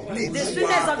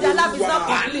sweetness of their life is not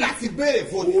complete.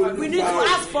 We need to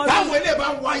ask for it.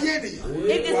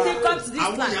 If this thing comes to this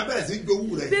life,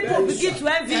 people begin to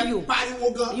envy you.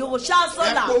 You will shout so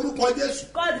loud.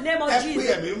 Call the name of Jesus.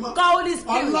 Call Holy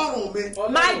Spirit.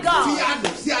 My God.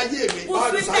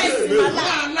 Put sweetness in my life.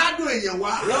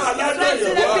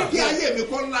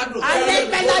 I make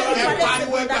my life in the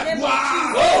name of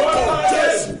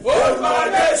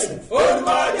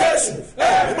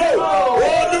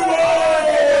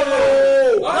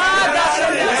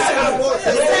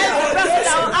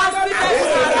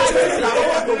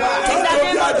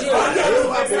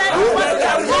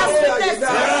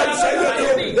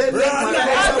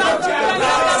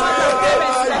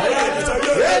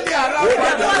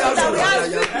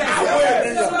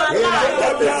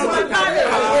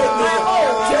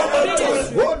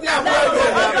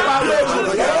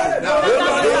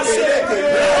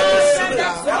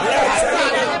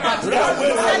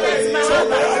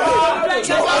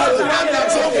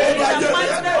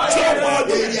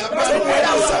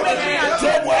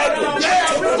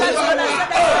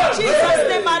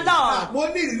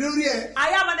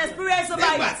I have an experience over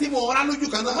nígbà it. tí mo rán lójú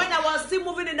kan náà. When I was still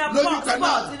moving in the lójú kan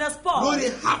náà spot, lórí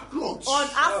half plot. on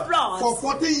half plot, for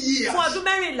 14 years. fún ọdún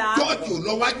mẹ́rìnlá, church ò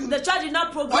lọ wájú. the church did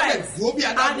not progress,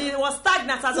 and it was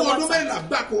stagnant as a fún ọdún water. mẹ́rìnlá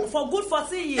gbáko. For good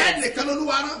 14 years, ẹnìkan ló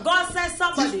wá rán. God sent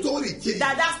somebody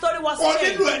that story was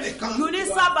changed. You need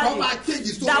somebody that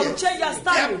will change your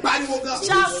story.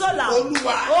 Shout so loud.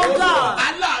 Oh God,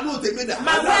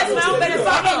 my way is my own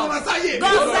benefactor.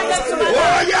 God send them to my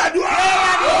life.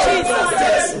 Jesus,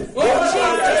 Jesus,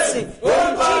 Jesus.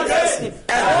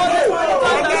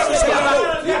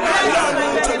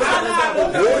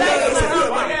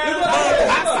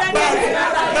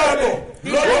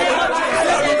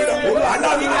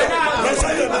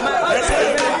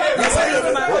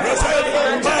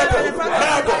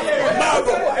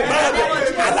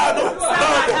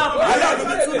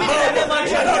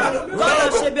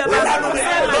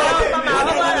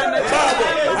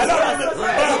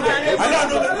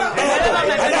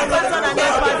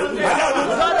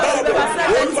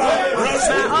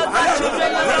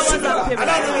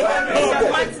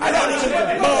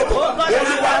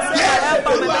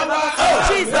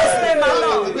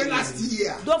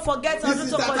 Don't forget on the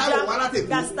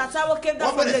that Owuro came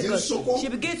down from Lagos. She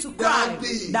began to cry.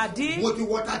 Daddy,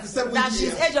 that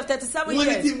she's age of 37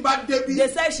 years. They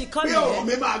said she come here,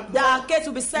 that her case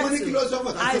will be settled.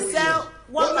 I said,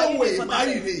 what are you doing for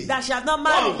that? That she has not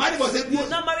married. You have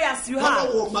not married as you have.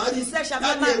 She said she has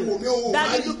not married.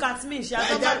 Daddy, look at me. She has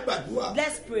not married.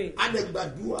 Let's pray.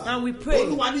 And we pray.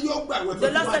 The Lord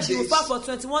said she will fast for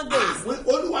 21 days.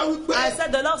 I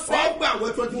said the Lord said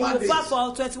you will fast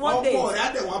for 21 days.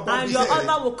 And your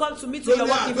husband will come to meet you in your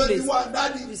working place.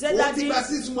 You said, Daddy,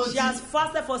 she has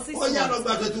fasted for 6 months.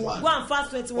 Go and fast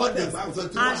 21 days.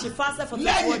 And she fasted for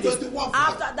 21 days.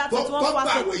 After that 21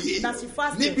 fasting, that she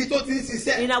fasted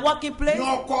in a working place, her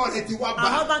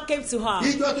husband came to her.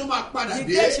 The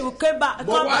day she will come back,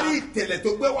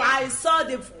 I saw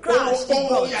the crash he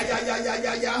brought.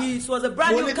 It was a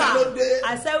brand new car.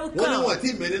 I said, who come?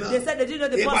 They said they didn't know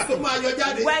the person.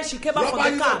 When she came out from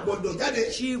the car,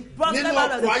 she brought them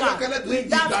out of the car with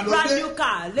that brand new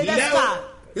car, latest car.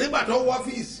 When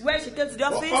she came to the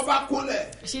office,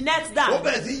 she knelt down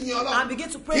and began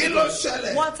to pray.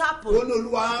 What happened?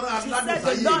 She said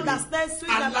the Lord that stands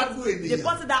sweet and the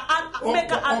person that make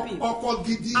her happy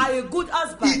are a good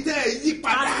husband.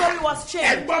 Her story was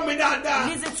changed.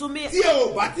 Listen to me. If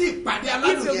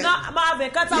you not have a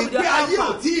encounter with your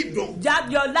helper,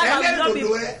 that your life has not been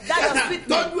that your sweet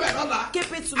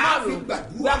keep it tomorrow.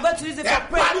 We are going to use it for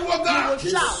prayer. You will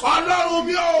shout.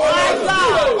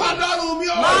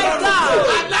 My God,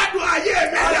 aládùn ayé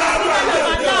mi dáadáa,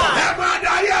 ẹ máa da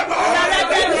ayé bọ̀,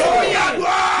 ó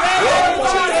yàgbọ́.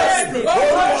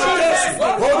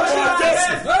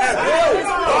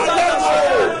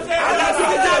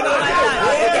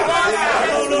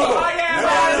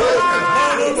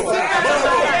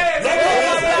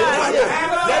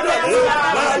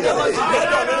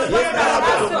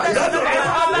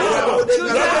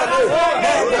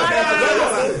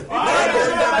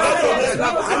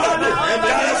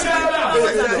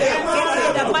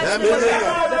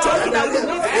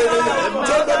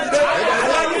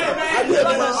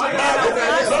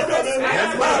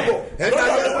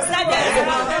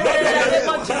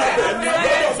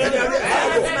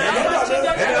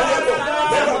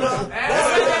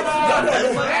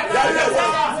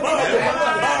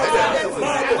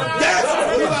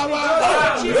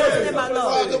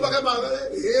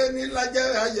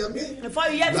 Before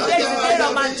you hear today is the day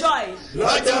of my joy.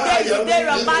 Today is the day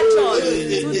of my joy.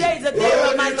 Today is the day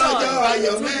of my joy.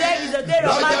 Today is the day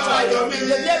of my joy.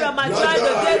 The day of my joy.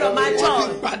 The day of my joy.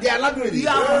 You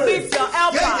have met your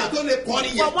helper.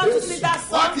 For one to sing that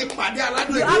song, you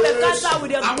have a cancer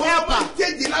with your helper.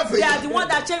 They are the one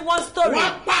that change one story.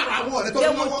 They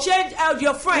will change out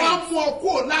your friends.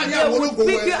 They will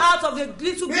pick you out of the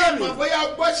little glory.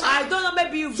 I don't know,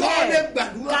 maybe you've heard.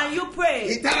 Can you pray?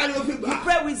 You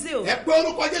pray with zeal.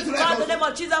 Call the name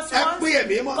of Jesus once.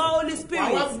 Call Holy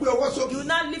Spirit. Do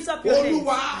not lift up your hands.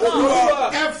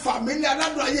 God. Hand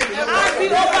me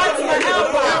over to my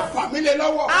helper. Hand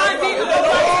me over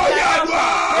to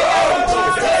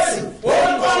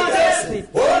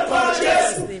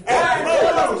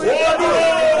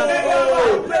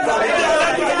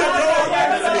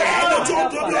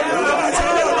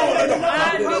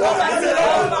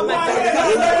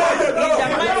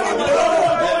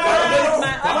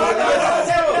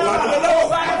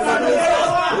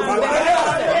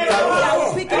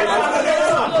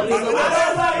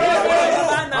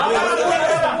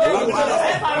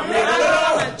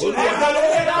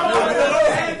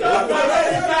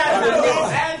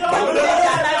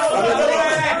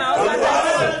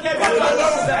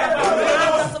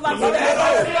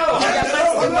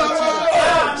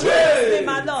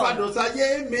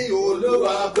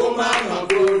kó má má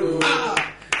kóró.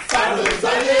 Fàdùn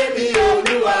sáyé mi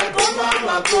olúwa kó má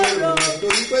má kóró.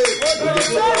 Torí pé òjò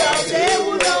tó rọ̀ ṣe é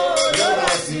wúlò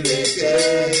lọ́rọ̀ sí lèké.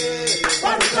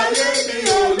 Fàdùn sáyé mi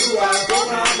olúwa kó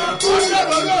má má kóró.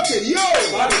 Ọlọ́run lókè yóò.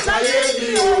 Fàdùn sáyé mi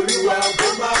olúwa kó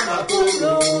má má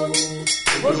kóró.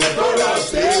 Òjò tó rọ̀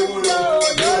ṣe é wúlò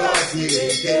lọ́rọ̀ sí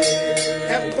lèké.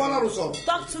 Ẹ bọ́lọ́run sọ̀rọ̀.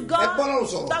 Talk to God. Ẹ bọ́lọ́run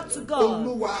sọ̀rọ̀. Talk to God.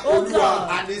 Olúwa Oh God.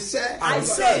 àníṣẹ́. I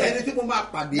say. Ẹni tí mo máa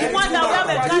pàdé. The one that we have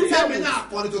a contact Ẹ̀mí with. náà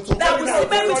kọrin tuntun. That will see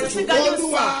Mary to sing a new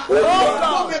Olúwa. song. Oh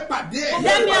God. Mo fẹ́ pàdé.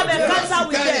 Let me have a contact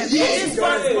with them. This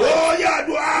first one. Ó yá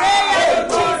àdúrà. Prayer in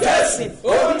Jesus' name.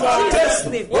 In Jesus'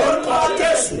 name. In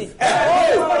Jesus' name.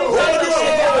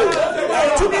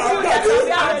 To be free that we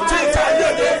have a change.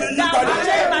 That will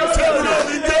change my children.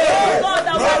 Oh God,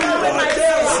 that will away my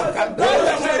sins. God will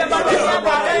remember me and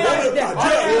my prayer with them. God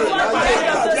will change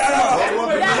us to sin.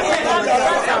 Let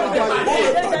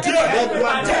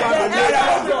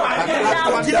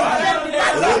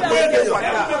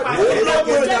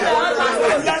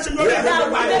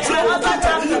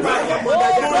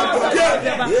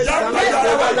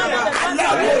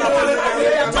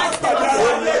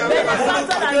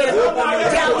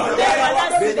me have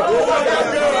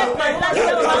a contact with them.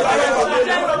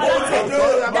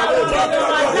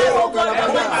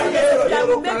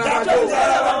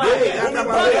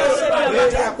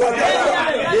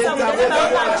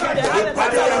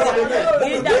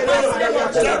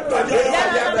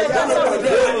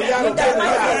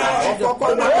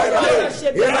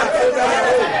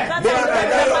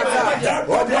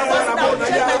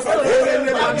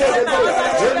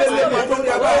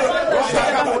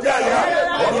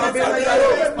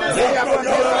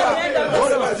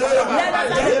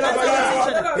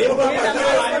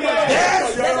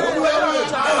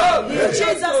 In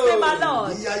Jesus' name, my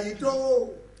Lord.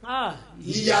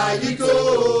 Ìyà yìí tó,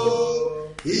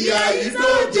 ìyà yìí tó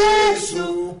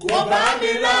Jésù kò bá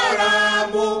mi lára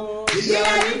mu. Ìyà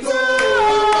yìí tó,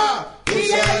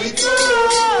 ìyà yìí tó,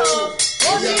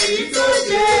 ìyà yìí tó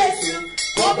Jésù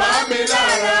kò bá mi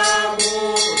lára mu.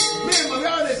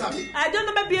 I don't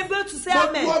know, maybe able to say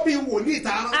amen.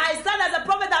 I stand as a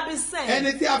prophet that been sent.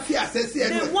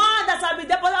 The one that have been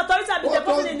deposited, authority have been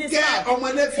deposited in his hand.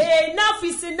 Enough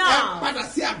is enough.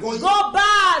 Go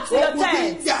back to your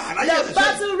tent. The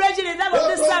battle raging in the life of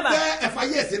this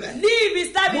servant. Leave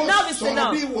his time, enough is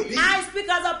enough. I speak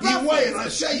as a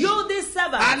prophet. You this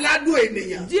servant.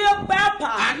 Dear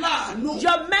Papa,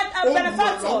 your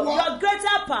benefactor, your great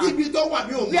helper.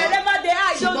 Wherever they are,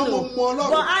 I don't know.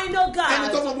 But I know God.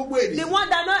 The one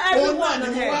that knows everyone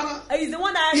on here is the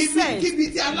one that I sent.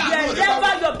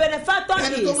 Wherever your benefactor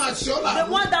is, the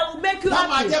one that will make you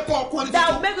happy, that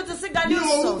will make you to sing a new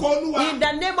song. In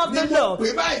the name of the Lord,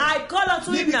 I call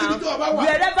unto him now.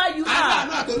 Wherever you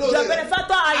are, your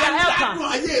benefactor and your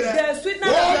helper, the sweetness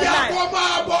of your life,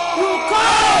 you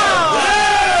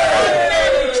come.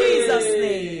 Amen in Jesus'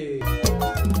 name.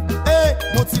 Hey,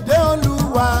 mo ti dé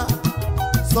Olúwa.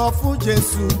 Sọ fún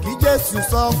Jésù kí Jésù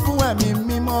sọ fún ẹ̀mí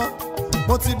mímọ́.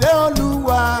 Mo ti dé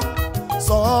Olúwa.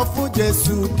 Sọ fún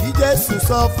Jésù kí Jésù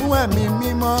sọ fún ẹ̀mí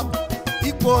mímọ́.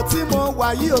 Ipò tí mo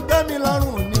wà yìí ò tẹ́ mi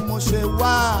lọ́rùn ni mo ṣe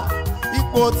wá.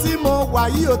 Ipò tí mo wà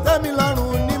yìí ò tẹ́ mi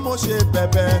lọ́rùn ni mo ṣe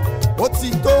bẹ̀bẹ̀. Ó ti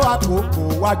tó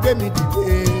àkókò wá gbé mi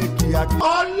dìde kíákíá.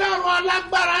 Ọlọ́run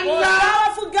alágbára ńlá.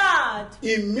 Powerful God.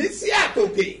 Ìmísí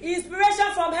àtòkè. Inspiration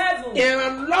from heaven.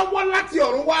 Ìrànlọ́wọ́ láti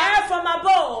ọ̀run wá. Help from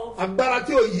above. Agbára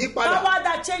tí ò yí padà. Power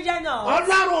that changes us.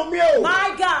 Ọlọ́run mi ò. My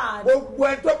God. Gbogbo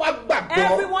ẹ tó bá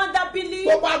gbàgbọ́. Everyone that believes.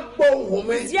 Tó bá gbóhùn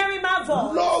mi. Is hearing my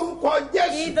voice. Lórúkọ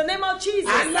Jésù. In the name of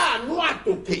Jesus. Aláàánú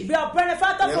àtòkè. Be a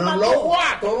benefactor from above. Ìrànlọ́wọ́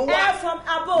àtọ̀run wá. Help from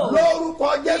above. Lórúkọ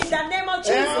Jésù. In the name of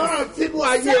Jesus. Ẹ̀rọ sínú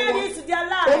ayé Send wọn. it to their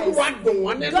lives. Olúwa dùn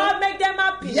wọ́n nínú. God make them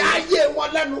happy. Yá ayé wọn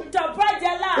lẹ́nu. To bright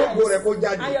their lives. Gbogbo rẹ̀ kó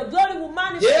jáde. And your glory will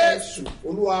manifest. Jésù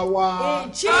Olúwa wa.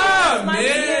 In Jesus' mighty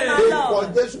name, my Lórúkọ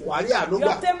Lord. Jésù wàrí You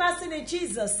ànúgbà. obtain mercy in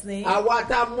Jesus' name. Àwa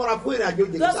tá a múra fún ìrìnàjò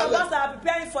Those of Jerusalem. us that are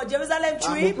preparing for Jerusalem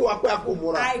trip, Àmọ́ kí wàá pé a kò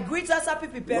múra. I greet us happy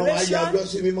Wọ́n wá yá preparation. ọjọ́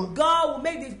sí mímọ́. God will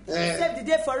make save the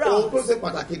day for Ohun tó us. ṣe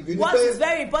pàtàkì jù ni What is pé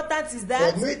very important is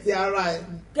that kọ̀míìtì ara ẹ̀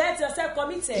get yourself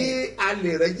committed kí a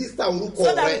lè rẹ́gísítà orúkọ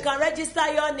so that we rẹ̀. can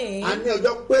register your name. A ní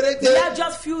ọjọ́ péréte We have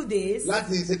just few days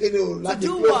láti ṣèkéde o to láti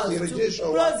do close what? the To registration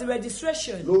wa. close the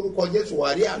registration. Lórúkọ Jésù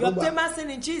wàrí You ànúgbà. obtain mercy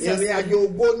in Jesus' Ìrìnàjò name.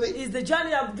 ògbó ní. Is the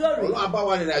journey of glory. Ọlọ́run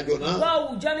àbáwá ìrìnàjò náà. God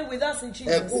will journey with us in Ẹ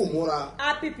Jesus' kú name. múra.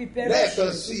 Happy Lẹ́ẹ̀kan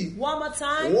preparation. sí i. One more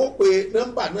time. Wọ́n pe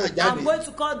nọ́mbà náà I'm jáde going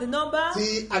to call the number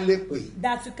tí a lè pè.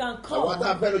 that you can Àwọn call.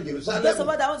 tá a fẹ́ lọ Jerusalem. Those of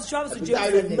us that want to travel to Àbí tá a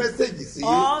lè Jerusalem. mẹ́sẹ̀gì sí.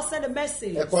 Or send a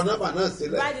message. Ẹ̀kọ́ nọ́mbà náà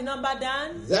sílẹ̀. Write the number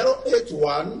down.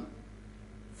 081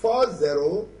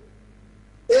 40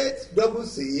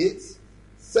 866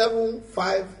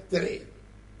 753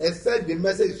 ẹ send the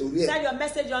message sórí ẹ. Send your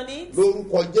message on it.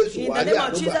 Lórúkọ Jésù In the name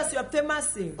of Jesus, you obtain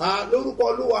mercy. Lórúkọ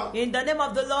Olúwa. In the name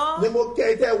of the Lord. Ni mo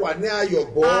kẹ́ ẹ tẹ́ wà ní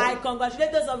Ayọ̀bọ̀. I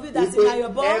congratulate those of you that's in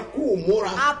Ayọ̀bọ̀. Ẹ kú múra.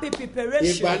 Happy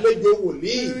preparation. Ìgbàlejò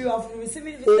wòlíì. You of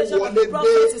receiving invitation of the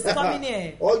prophet is coming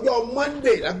here. Ọjọ́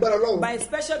Monday lágbára Ọlọ́run. By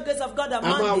special grace of God on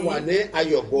Monday. A máa wà ní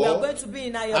Ayọ̀bọ̀. We are going to be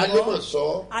in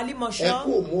Ayọ̀bọ̀. Alimọ̀ṣọ́. Ẹ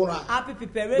kú múra. Happy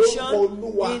preparation. Lórúkọ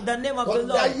Olúwa. In the name of the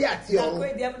Lord. Ọ̀dáyé àti ọ̀run.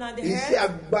 Iṣẹ́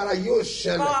agbára yóò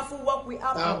ṣẹlẹ̀. Powerful work we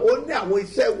have. Ó ní àwọn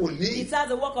iṣẹ́ wòlíì. It has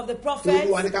the work of the prophet.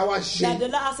 Olúwa ní ká wá ṣe. That the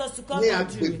Lord asks us to come ní and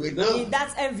do. agbègbè náà. In that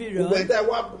environ.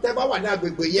 Gbogbo tẹ́ bá wà ní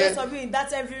agbègbè yẹn. Those of you in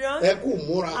that environ. Ẹ kú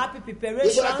múra. Happy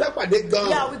preparation. Ìgbà tẹ́ pàdé gan.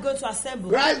 Yeah, we go to assemble.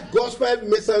 Christ Gospel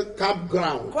Mission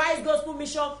Campground. Christ Gospel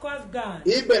Mission Campground.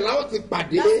 Ibẹ̀ láwọn ti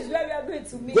pàdé. That is where we are going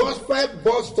to meet. Gospel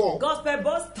bus stop. Gospel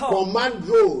bus stop. Command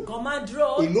Road. Command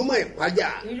Road. Ìlúmọ̀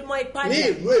Ìpájà. Ìlúmọ̀ Ìpájà. Ní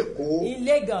ìlú Èkó. In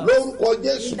Lagos. Lórúkọ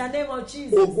Jésù. In the name of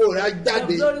Jesus. Ògo rẹ̀ á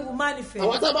jáde. Your glory will manifest.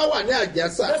 Àwọn tá bá wà ní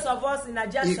Àjàsà. Those of us in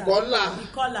Àjàsà.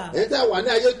 Ìkọlà. Ẹ̀yin tá wà ní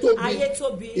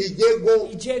Ayétóbi.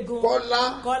 Ìjẹ̀gùn. Kọ́lá.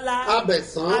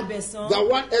 Abẹ̀sán.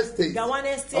 Gawan Estate.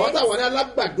 Àwọn tá wà ní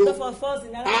Alágbàdo. Those of us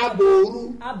in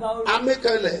Alágbàdo. Àbòrú.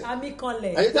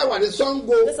 Amíkanlẹ̀. Ẹ̀yin tá wà ní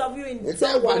Ṣàngó. Those of you in Ẹ̀yin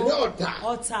tá wà ní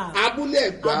Ọ̀tà.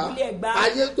 Abúlé Ẹ̀gbá.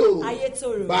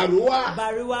 Ayétòrò.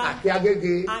 Bàrúwá. Àti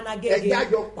Agége. Ẹ̀jẹ̀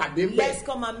àjọ pàdé mẹ́. Let's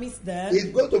come and meet them. It's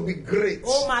going to be great.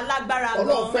 Ó máa lágbára gan.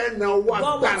 Ọlọ́run fẹ́ na owó agbára.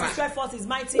 God wants to stretch forth his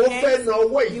mighty Ó hand. fẹ́ na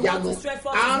owó He wants ìyanu. to stretch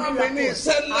forth his miracle.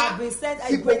 I've been sent a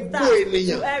Sí great gbogbo task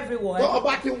ènìyàn. to everyone. Tó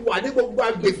ọba ti wà ní gbogbo If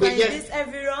agbègbè you're in yẹn. this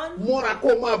environ, Múra kó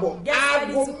máa bọ̀. get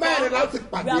ready Aago to mẹ́rin láti come.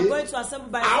 pàdé. We are going to assemble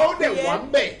by A ó 4 dẹ̀ wá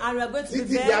p.m. bẹ̀. and we are going to be Títí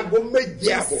di there aago méje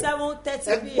till àbọ̀. 7:30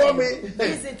 Ẹ gbọ́ mi.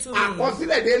 p.m. Listen to me.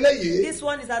 Àkọsílẹ̀ ní eléyìí. This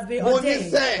one is has been Mo ní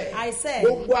ordained. sẹ́. I said,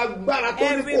 Gbogbo agbára tó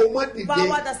ní every kó o mọ́ dìde.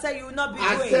 power that said you will not be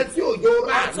Àṣẹ great, tí òjò rà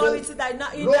ló. authority that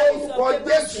not in that is Lórúkọ your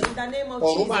Jésù. in the name of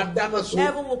Ọ̀run máa dáná Jesus. sun.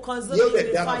 Heaven will consume Yóò you dẹ̀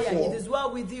with dáná fire. fún ọ. It is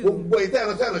well with you. Gbogbo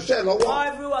ìtẹ́ránṣẹ́ lọ́wọ́. All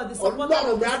everyone, the support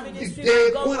Ọlọ́run of mi á this ministry,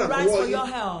 dìde God fún will rise for ìrànlọ́wọ́ your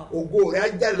yìí. help. Ògo rẹ̀ á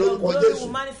jáde Your lórúkọ glory Jésù. will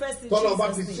manifest in Tọ́lọ́ bá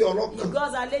fi Jesus' sí name. ọlọ́kàn. If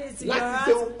God has laid it in your Láti heart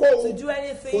ṣe ohunkóhun to do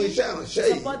anything fún iṣẹ́ ìránṣẹ́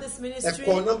yìí. support this ministry, Ẹ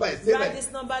kọ nọ́mbà ẹ̀ sílẹ̀. write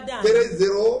this number down.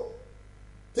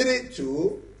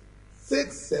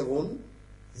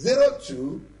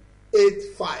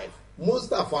 3032670285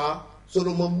 Mustapha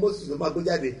Solomon Moses ló máa gbé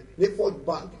jáde ní Fort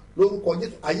Bank lórúkọ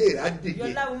Jésù ayé rẹ̀ á dìde. Your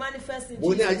life will manifest in Mo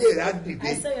ní Jesus. ayé rẹ̀ á dìde.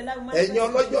 I say your life will manifest Ẹ̀yin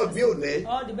ọlọ́jọ́ bí òní.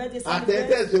 all the birthday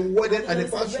Àtẹ̀tẹ̀sẹ̀ wedding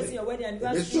anniversary.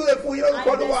 Èmi súre fún yín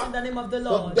lórúkọ Olúwa. in the name of the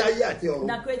Lord. Ọ̀dáyé àti ọ̀run.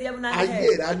 That create the heaven and Ayé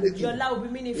earth. rẹ̀ á nítumọ̀. Your life will be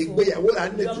meaningful. Ìgbéyàwó rẹ̀ á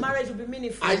nítumọ̀. Your marriage will be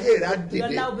meaningful. Ayé rẹ̀ á dìde. Your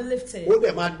life will be lifted. Ó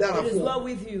dẹ̀ máa dára It is fún ọ. well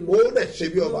with you. Ó dẹ̀ ṣe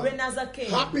bí You ọba. reign as a king.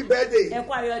 Happy birthday Ẹ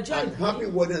kú ayọ̀ ọjọ́ and ìbí. happy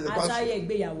wedding anniversary. Àtayé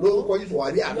ìgbéyàwó. Lórúkọ Jésù wà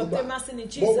rí Your àdúgbà. famous in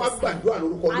Jesus' Mo wá name. gbàdúrà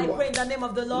lórúkọ I Olúwa. pray in the name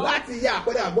of the Lord. Láti yá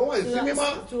àpẹẹrẹ àgbọ̀wọ̀n ìsinmi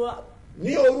mọ́. To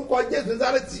Ní orúkọ Jésù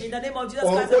Násárẹ́tì. in the name of Jesus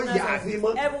Ọ̀run Christ kó of yà á sí Nazareth,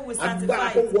 mọ́. heaven will Agbára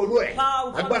sanctify kó it. wọnú ẹ̀. Power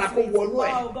will come Agbára to kó it. wọnú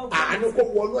ẹ̀. Power will come to Àánú it. kó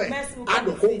wọnú ẹ̀. Mercy will come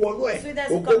Adùn to kó it. wọnú ẹ̀. Sweetness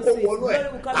will Ògo come kó to it. wọnú ẹ̀. Glory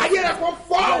will come to Ayé it. rẹ̀ kó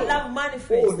fọ́. Your love will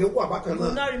manifest. O ò ní wà bákan You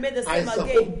will náà. not remain the same Àìsàn kó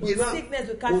again. gbiná. Sickness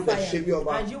will O catch dẹ̀ ṣe bí ọba.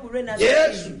 fire. And you will reign as a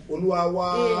Jésù king. Olúwa wá.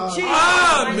 In Jesus'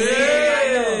 Amen.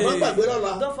 name. Má gbàgbé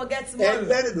lọ́la. Don't forget tomorrow.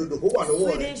 Ẹlẹ́rìí dòdò kó wà lọ́wọ́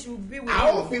rẹ̀. Swedish will be with A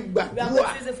ó you. fi We are gbàdúrà going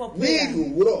to use it for ní prayer. ìlú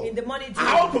òwúrọ̀. In the morning A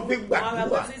ó tún fi we are gbàdúrà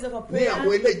going to use it for ní prayer.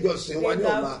 àwọn ilé ìjọsìn wa ní In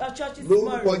ọ̀la. our churches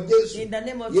Lórúkọ tomorrow. Jésù In the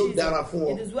name of yóò Jesus. dára fún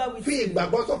ọ. It is well with Fi you.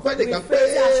 ìgbàgbọ́ sọ fẹ́ nìkan pé.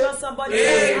 Faith to assure somebody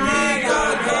that Èmi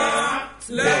gangan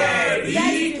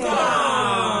lẹ́rìí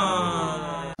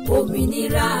kan.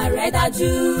 Òmìnira rẹ̀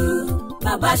dájú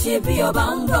bàbá ṣe bí ọba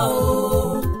ń bọ̀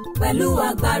o pẹ̀lú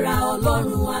agbára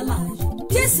Ọlọ́run alààyè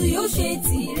Jésù yóò ṣe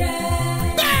tìrẹ.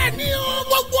 Bẹ́ẹ̀ni o,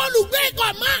 gbogbo olùgbé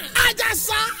Ìkọ̀mọ́,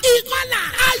 Àjàsà, Ìkọlà,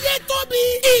 Ayétóbi,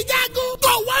 Ìjẹ̀gùn,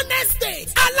 Gowon Estate,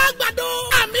 Alágbàdo,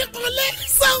 Àmíkànlé,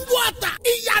 Ṣàngó Ọ̀tà,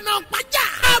 Ìyànà Pájà,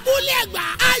 Abúlé Ẹ̀gbá,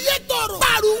 Ayétòrò,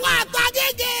 Bàrúwá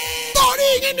àtàgégé. Torí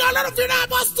yín ni Ọlọ́run fi rán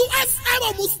Apostle SM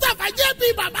Mustapha JP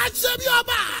Bàbá ṣe bí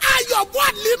ọba. Ayọ̀bọ̀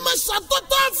àlímọ̀ṣọ́ tó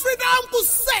tọ́ freedom kù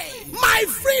sẹ̀. My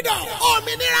freedom,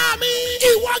 òmìnira mi.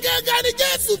 Ìwọ gẹ́gẹ́ ni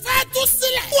Jésù fẹ́ tú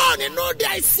sílẹ̀. Wọ́n nínú òde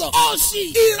àìsàn, òṣì,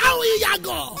 ìráhùn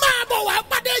ìyàgàn. Máa bọ̀ wá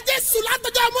pàdé Jésù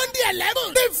látọjọ́ Monday 11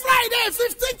 ní Friday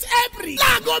 15th April.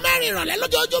 Láago 4 ìrọ̀lẹ́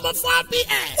lójoojúmọ́ 4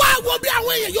 p.m. Wá wo bí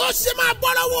àwọn èèyàn yóò ṣe máa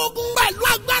bọ́ lọ́wọ́ ogun. Pẹ̀lú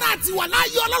agbára àti ìwà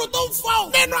láàyè Ọlọ́run tó ń fọ́.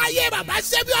 Nínú ayé bàbá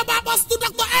ṣe bí ọba Apostle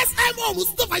Dr. SM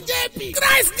Mustapha JP.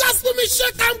 Christ Gospel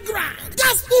Mission Campground.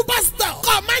 Gospel Pastor.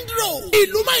 Command Road.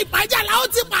 Ìlúmọ̀ Ìpájà la ó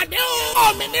ti pàdé o.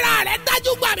 Òmìnira rẹ̀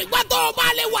dájú gbàgbé gbà tó o bá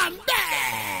lè wà ń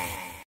bẹ̀.